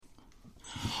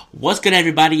What's good,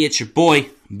 everybody? It's your boy,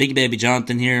 Big Baby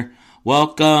Jonathan here.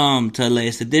 Welcome to the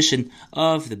latest edition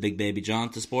of the Big Baby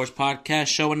Jonathan Sports Podcast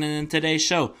Show. And in today's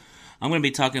show, I'm going to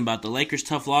be talking about the Lakers'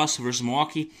 tough loss versus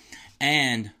Milwaukee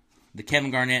and the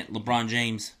Kevin Garnett, LeBron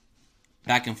James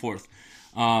back and forth.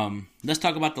 Let's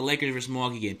talk about the Lakers versus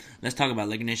Milwaukee game. Let's talk about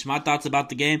Laker Nation. My thoughts about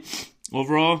the game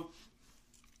overall.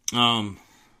 The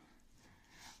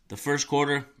first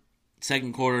quarter,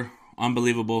 second quarter,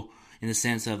 unbelievable in the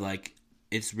sense of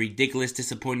it's ridiculous,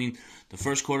 disappointing. The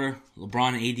first quarter,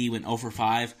 LeBron and AD went 0 for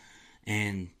 5,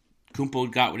 and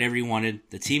Kumpo got whatever he wanted.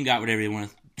 The team got whatever they wanted.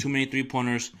 Too many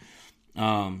three-pointers.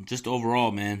 Just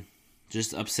overall, man,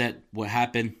 just upset what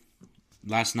happened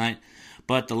last night.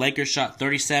 But the Lakers shot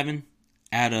 37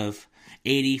 out of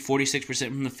 80, 46%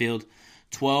 from the field,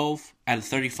 12 out of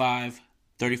 35,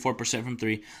 34% from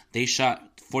three. They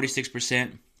shot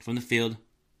 46% from the field,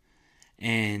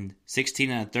 and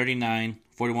 16 out of 39,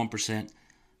 41%.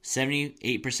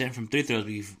 78% from free throws.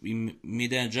 We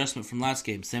made that adjustment from last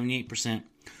game. 78%.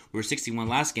 We were 61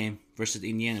 last game versus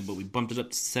Indiana, but we bumped it up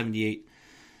to 78.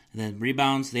 And then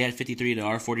rebounds, they had 53 to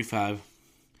our 45.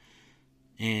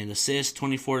 And assists,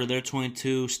 24 to their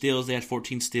 22. Steals, they had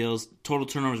 14 steals. Total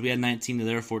turnovers, we had 19 to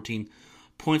their 14.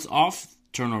 Points off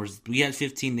turnovers, we had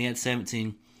 15, they had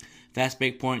 17. Fast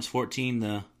break points, 14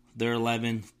 to their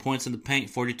 11. Points in the paint,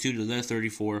 42 to their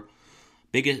 34.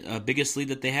 Biggest lead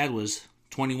that they had was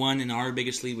 21, and our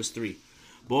biggest lead was 3.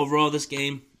 But overall, this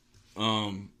game,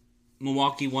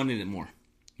 Milwaukee wanted it more.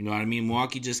 You know what I mean?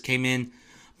 Milwaukee just came in,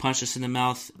 punched us in the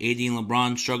mouth. AD and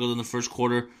LeBron struggled in the first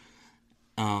quarter.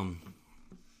 Anthony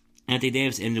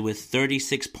Davis ended with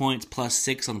 36 points plus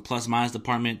 6 on the plus-minus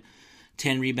department,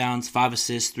 10 rebounds, 5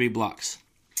 assists, 3 blocks.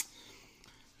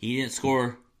 He didn't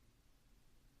score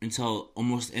until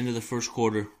almost the end of the first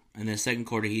quarter, and then the second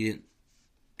quarter he didn't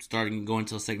start going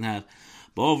until the second half.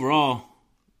 But overall,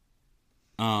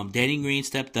 Danny Green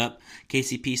stepped up,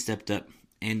 KCP stepped up.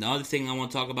 And the other thing I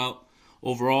want to talk about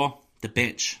overall, the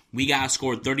bench. We got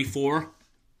scored 34.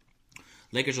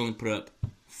 Lakers only put up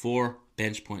 4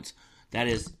 bench points. That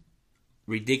is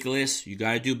ridiculous. You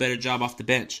got to do a better job off the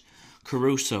bench.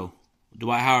 Caruso,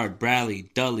 Dwight Howard,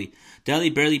 Bradley, Dudley. Dudley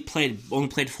barely played, only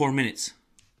played 4 minutes.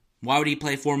 Why would he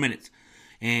play 4 minutes?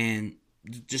 And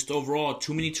just overall,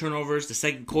 too many turnovers. The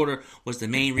second quarter was the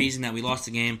main reason that we lost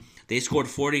the game. They scored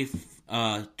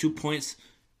 42 points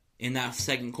in that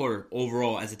second quarter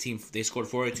overall as a team. They scored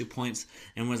 42 points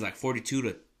and was 42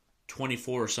 to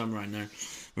 24 or something right there.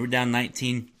 We were down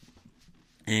 19,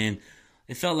 and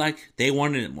it felt like they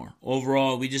wanted it more.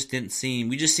 Overall, we just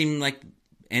seemed like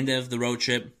end of the road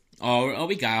trip.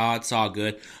 It's all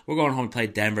good. We're going home to play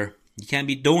Denver. You can't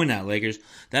be doing that, Lakers.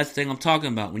 That's the thing I'm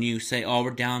talking about. When you say,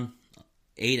 we're down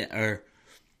 8 or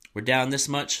we're down this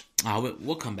much,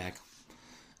 we'll come back.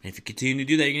 And if you continue to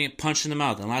do that, you're going to get punched in the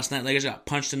mouth. And last night, Lakers got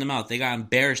punched in the mouth. They got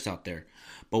embarrassed out there.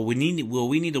 But we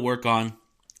need to work on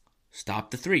stop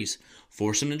the threes.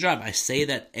 Force them to drive. I say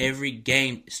that every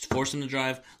game. Force them to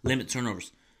drive. Limit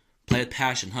turnovers. Play with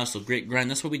passion. Hustle. Grit.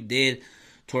 Grind. That's what we did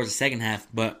towards the second half.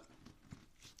 But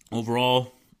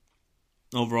overall,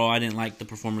 I didn't like the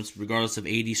performance. Regardless of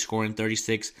AD scoring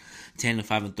 36, 10 to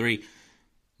 5 and 3.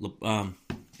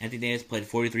 Anthony Davis played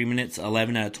 43 minutes,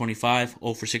 11 out of 25,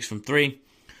 0 for 6 from 3.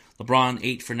 LeBron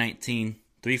 8 for 19,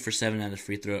 3 for 7 out of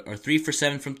free throw, or 3 for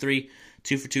 7 from 3,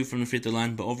 2 for 2 from the free throw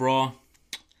line. But overall,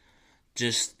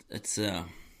 it's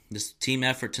this team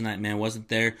effort tonight, man, wasn't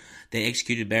there. They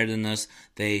executed better than us.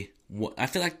 I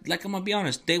feel like I'm gonna be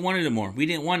honest, they wanted it more. We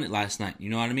didn't want it last night. You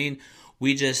know what I mean?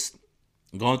 We just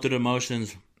going through the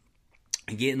motions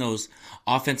and getting those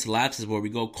offensive lapses where we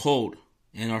go cold,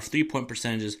 and our 3-point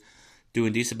percentages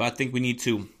doing decent. But I think we need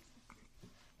to.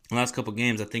 The last couple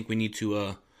games, I think we need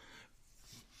to.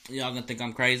 Y'all gonna think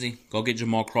I'm crazy? Go get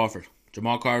Jamal Crawford.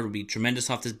 Jamal Crawford would be tremendous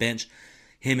off this bench.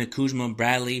 Him and Kuzma and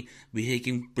Bradley, he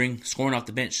can bring scoring off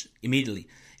the bench immediately.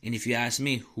 And if you ask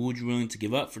me, who would you willing to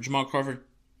give up for Jamal Crawford?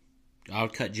 I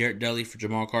would cut Jarrett Dudley for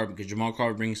Jamal Crawford because Jamal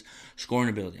Crawford brings scoring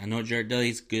ability. I know Jarrett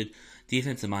Dudley's a good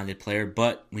defensive-minded player,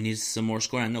 but we need some more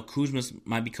scoring. I know Kuzma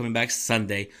might be coming back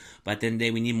Sunday, but at the end of the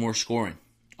day, we need more scoring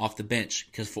off the bench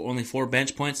because for only 4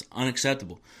 bench points,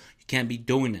 unacceptable. You can't be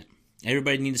doing it.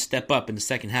 Everybody needs to step up in the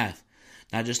second half.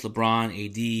 Not just LeBron,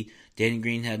 AD. Danny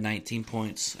Green had 19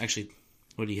 points. Actually,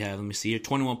 what do you have? Let me see here.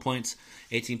 21 points,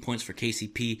 18 points for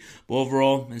KCP. But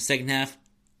overall, in the second half,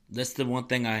 that's the one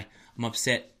thing I'm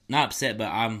upset. Not upset, but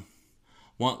I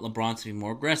want LeBron to be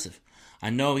more aggressive. I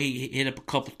know he hit up a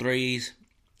couple threes,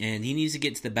 and he needs to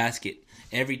get to the basket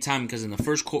every time because in the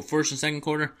first and second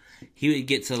quarter, he would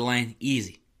get to the lane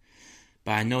easy.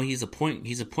 But I know he's a point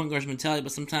guard's mentality,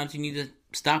 but sometimes you need to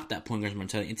stop that point guard's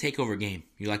mentality and take over a game.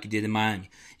 You like you did in Miami,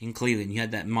 in Cleveland. You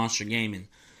had that monster game in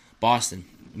Boston.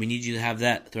 We need you to have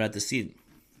that throughout the season.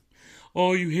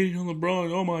 Oh, you hating on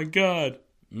LeBron? Oh my God.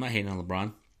 I'm not hating on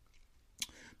LeBron.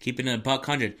 Keeping it a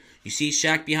 $100. You see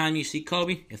Shaq behind me, you see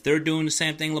Kobe. If they're doing the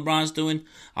same thing LeBron's doing,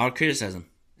 I would criticize them.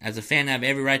 As a fan, I have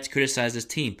every right to criticize this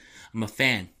team. I'm a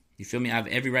fan. You feel me? I have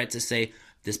every right to say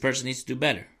this person needs to do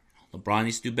better. LeBron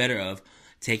needs to do better of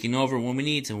taking over when we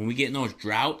need to. When we get in those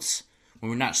droughts,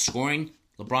 when we're not scoring,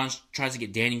 LeBron tries to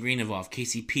get Danny Green involved,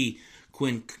 KCP,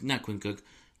 not Quinn Cook,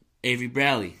 Avery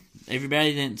Bradley. Avery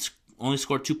Bradley didn't only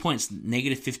score 2 points,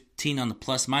 negative 15 on the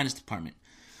plus-minus department.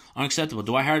 Unacceptable.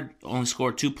 Dwight Howard only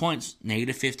scored 2 points,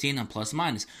 negative 15 on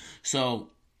plus-minus. So,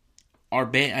 I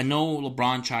know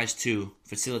LeBron tries to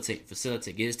facilitate,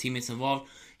 get his teammates involved.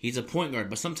 He's a point guard,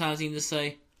 but sometimes he needs to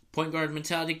say, point guard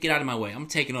mentality, get out of my way. I'm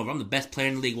taking over. I'm the best player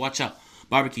in the league. Watch out.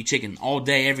 Barbecue chicken all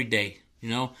day, every day. You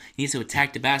know, he needs to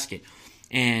attack the basket.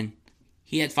 And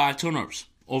he had 5 turnovers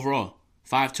overall.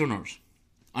 5 turnovers.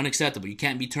 Unacceptable. You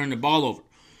can't be turning the ball over.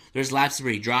 There's lapses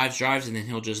where he drives, and then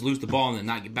he'll just lose the ball and then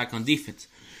not get back on defense.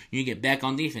 You get back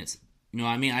on defense. You know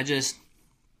what I mean? I just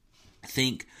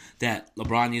think that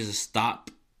LeBron needs to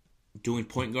stop doing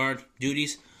point guard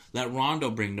duties. Let Rondo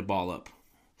bring the ball up.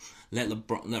 Let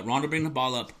Rondo bring the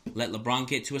ball up. Let LeBron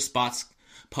get to his spots,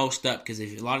 post up. Because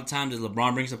a lot of times as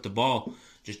LeBron brings up the ball,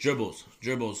 just dribbles,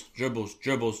 and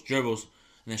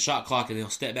then shot clock, and then he'll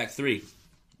step back 3,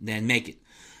 then make it.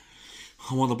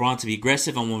 I want LeBron to be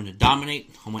aggressive. I want him to dominate.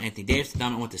 I want Anthony Davis to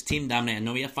dominate. I want this team to dominate. I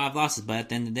know we have 5 losses, but at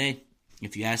the end of the day,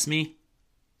 if you ask me,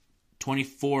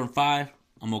 24-5,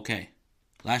 I'm okay.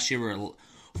 Last year we were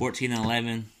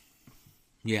 14-11.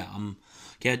 Yeah, I'm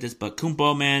okay with this. But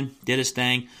Kumpo, man, did his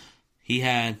thing. He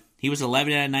was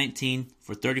 11 out of 19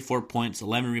 for 34 points,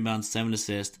 11 rebounds, 7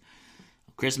 assists.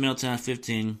 Chris Middleton had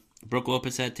 15. Brook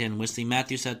Lopez had 10. Wesley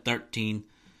Matthews had 13.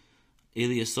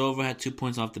 Ilyasova had 2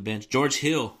 points off the bench. George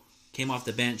Hill came off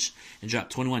the bench and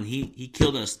dropped 21. He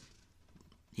killed us.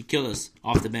 He killed us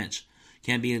off the bench.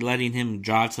 Can't be letting him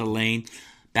drive to the lane,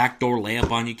 backdoor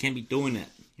layup on you. Can't be doing that.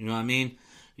 You know what I mean?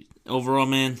 Overall,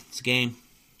 man, it's a game.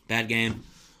 Bad game.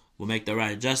 We'll make the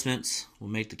right adjustments. We'll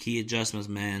make the key adjustments,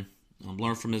 man.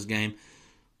 Learn from this game.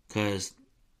 Because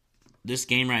this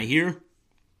game right here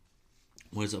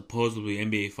was supposedly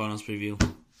NBA Finals preview.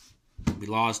 We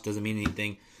lost. Doesn't mean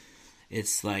anything.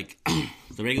 It's like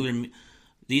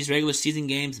these regular season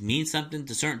games mean something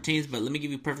to certain teams, but let me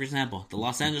give you a perfect example. The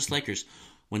Los Angeles Lakers.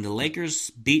 When the Lakers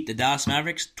beat the Dallas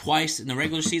Mavericks twice in the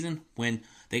regular season, when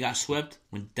they got swept,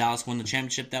 when Dallas won the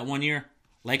championship that one year,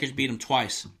 Lakers beat them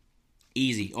twice.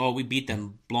 Easy. Oh, we beat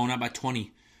them, blown out by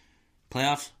 20.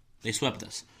 Playoffs, they swept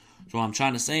us. So what I'm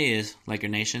trying to say is, Laker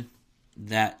Nation,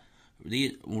 that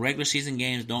the regular season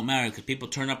games don't matter because people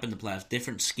turn up in the playoffs.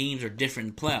 Different schemes are different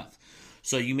in the playoffs.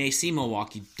 So you may see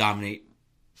Milwaukee dominate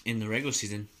in the regular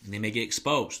season, and they may get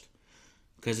exposed.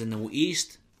 Because in the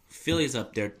East, Philly's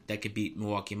up there that could beat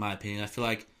Milwaukee, in my opinion. I feel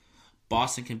like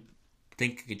Boston can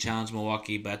challenge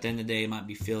Milwaukee, but at the end of the day, it might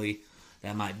be Philly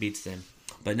that might beat them.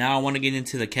 But now I want to get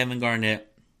into the Kevin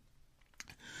Garnett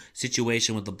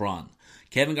situation with LeBron.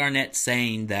 Kevin Garnett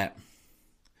saying that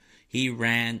he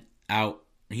made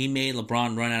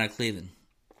LeBron run out of Cleveland.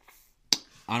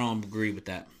 I don't agree with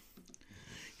that.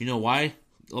 You know why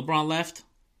LeBron left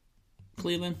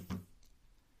Cleveland?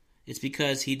 It's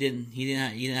because he didn't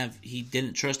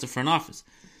trust the front office,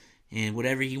 and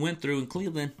whatever he went through in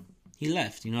Cleveland, he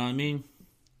left. You know what I mean?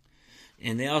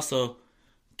 And they also,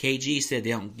 KG said they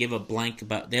don't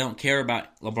they don't care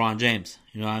about LeBron James.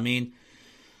 You know what I mean?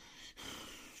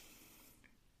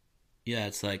 Yeah,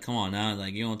 it's like, come on now,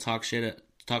 like you don't talk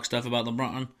stuff about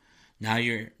LeBron. Now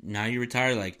you're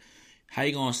retired. Like, how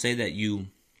you gonna say that you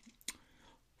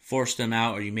forced him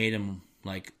out or you made him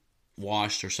like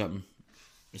washed or something?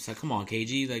 It's like, come on,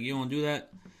 KG, like you don't do that.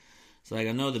 It's like,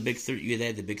 I know the big three. You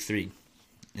had the big 3,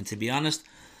 and to be honest,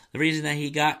 the reason that he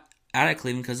got out of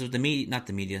Cleveland because of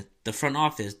the front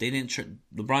office. They didn't.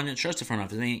 LeBron didn't trust the front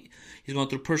office. He's going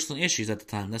through personal issues at the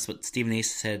time. That's what Stephen A.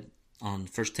 said on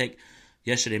First Take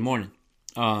yesterday morning.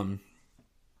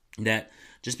 That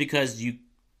just because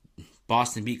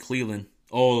Boston beat Cleveland,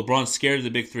 LeBron's scared of the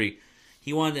big 3.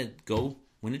 He wanted to go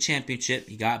win a championship.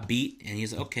 He got beat, and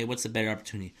he's like, okay, what's the better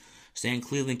opportunity? Stay in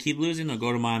Cleveland, keep losing, or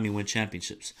go to Miami, win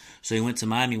championships? So he went to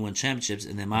Miami, won championships,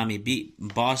 and then Miami beat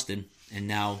Boston, and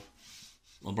now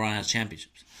LeBron has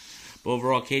championships. But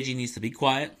overall, KG needs to be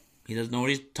quiet. He doesn't know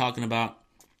what he's talking about.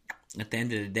 At the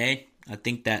end of the day, I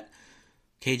think that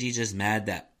KG's just mad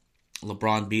that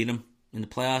LeBron beat him in the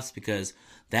playoffs because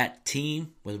that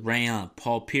team with Ray Allen,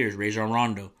 Paul Pierce, Rajon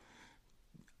Rondo,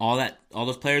 all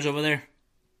those players over there,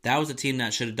 that was a team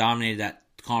that should have dominated that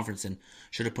conference and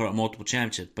should have put up multiple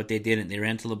championships, but they didn't. They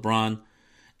ran to LeBron,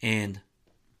 and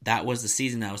that was the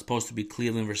season that was supposed to be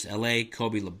Cleveland versus LA,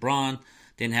 Kobe, LeBron.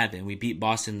 Didn't happen. We beat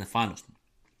Boston in the finals.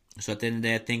 So at the end of the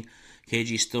day, I think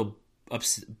KG is still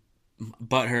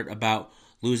butthurt about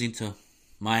losing to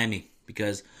Miami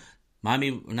because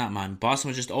Boston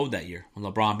was just owed that year when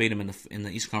LeBron beat him in the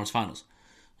Eastern Conference Finals.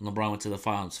 When LeBron went to the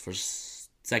finals for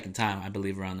second time, I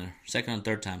believe, around there. Second and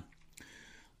third time.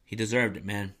 He deserved it,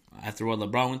 man. After what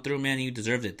LeBron went through, man, he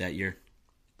deserved it that year.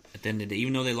 At the end of the day,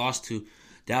 even though they lost to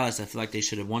Dallas, I feel like they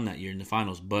should have won that year in the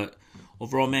finals. But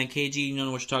overall, man, KG, you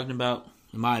know what you're talking about,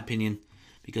 in my opinion,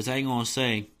 because I ain't going to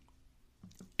say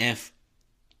F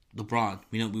LeBron.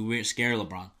 We weren't scared of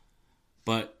LeBron.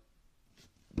 But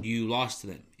you lost to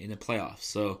them in the playoffs.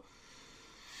 So,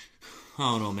 I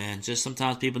don't know, man. Just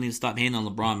sometimes people need to stop hating on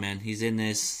LeBron, man. He's in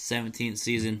his 17th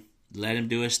season. Let him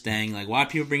do his thing. Like, why are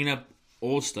people bringing up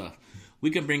old stuff? We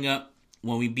can bring up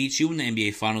when we beat you in the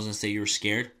NBA Finals and say you were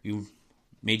scared. You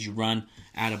made you run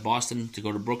out of Boston to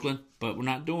go to Brooklyn. But we're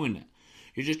not doing that.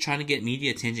 You're just trying to get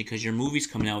media attention because your movie's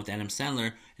coming out with Adam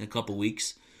Sandler in a couple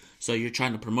weeks. So you're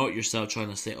trying to promote yourself, trying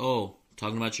to say, oh,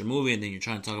 talking about your movie, and then you're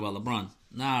trying to talk about LeBron.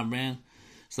 Nah, man.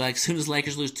 It's like as soon as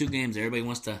Lakers lose 2 games, everybody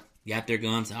wants to yap their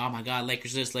guns. Oh, my God,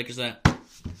 Lakers this, Lakers that. I'm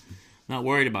not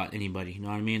worried about anybody. You know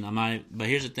what I mean? But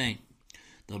here's the thing.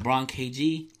 LeBron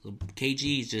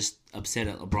KG is just upset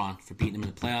at LeBron for beating him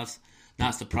in the playoffs.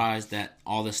 Not surprised that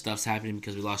all this stuff's happening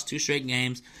because we lost 2 straight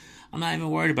games. I'm not even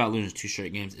worried about losing 2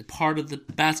 straight games. It's part of the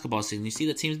basketball season. You see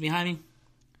the teams behind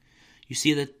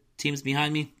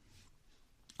me?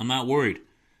 I'm not worried.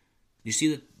 You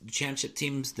see the championship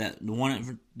teams that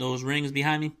won those rings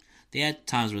behind me? They had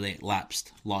times where they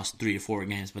lapsed, lost 3 or 4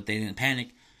 games, but they didn't panic.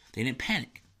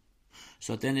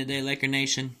 So at the end of the day, Laker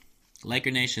Nation,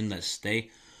 let's stay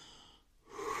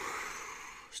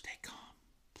calm.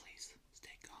 Please,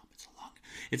 stay calm.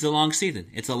 It's a long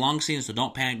season. So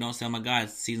don't panic. Don't say, oh my God,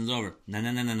 the season's over. No.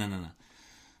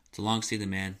 It's a long season,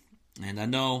 man. And I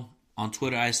know on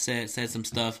Twitter I said some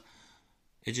stuff.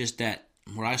 It's just that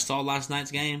what I saw last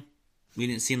night's game, we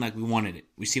didn't seem like we wanted it.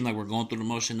 We seemed like we're going through the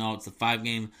motion. No, it's a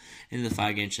 5-game, into the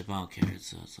 5-game chip. I don't care.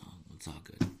 It's all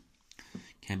good.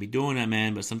 Can't be doing that,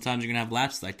 man. But sometimes you're going to have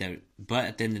lapses like that. But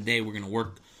at the end of the day, we're going to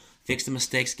work, fix the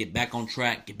mistakes, get back on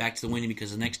track, get back to the winning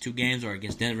because the next 2 games are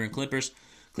against Denver and Clippers.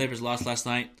 Clippers lost last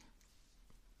night.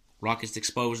 Rockets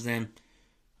exposed them.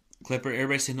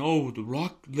 Everybody's saying, oh, the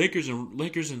Lakers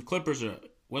and Clippers are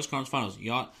West Conference Finals.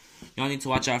 Y'all need to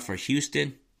watch out for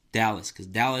Houston, Dallas, because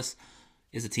Dallas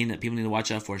is a team that people need to watch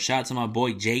out for. Shout out to my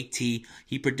boy JT.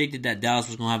 He predicted that Dallas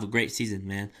was going to have a great season,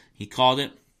 man. He called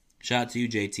it. Shout out to you,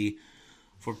 JT,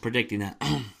 for predicting that.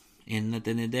 And at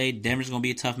the end of the day, Denver's going to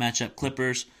be a tough matchup.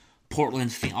 Clippers,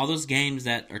 Portland, all those games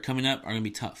that are coming up are going to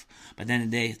be tough. But at the end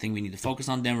of the day, I think we need to focus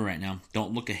on Denver right now.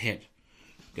 Don't look ahead.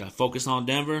 Got to focus on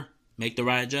Denver, make the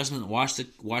right adjustment, watch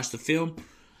the film,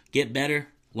 get better,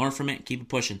 learn from it, keep it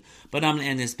pushing. But I'm going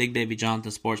to end this Big Baby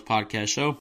Jonathan Sports Podcast show.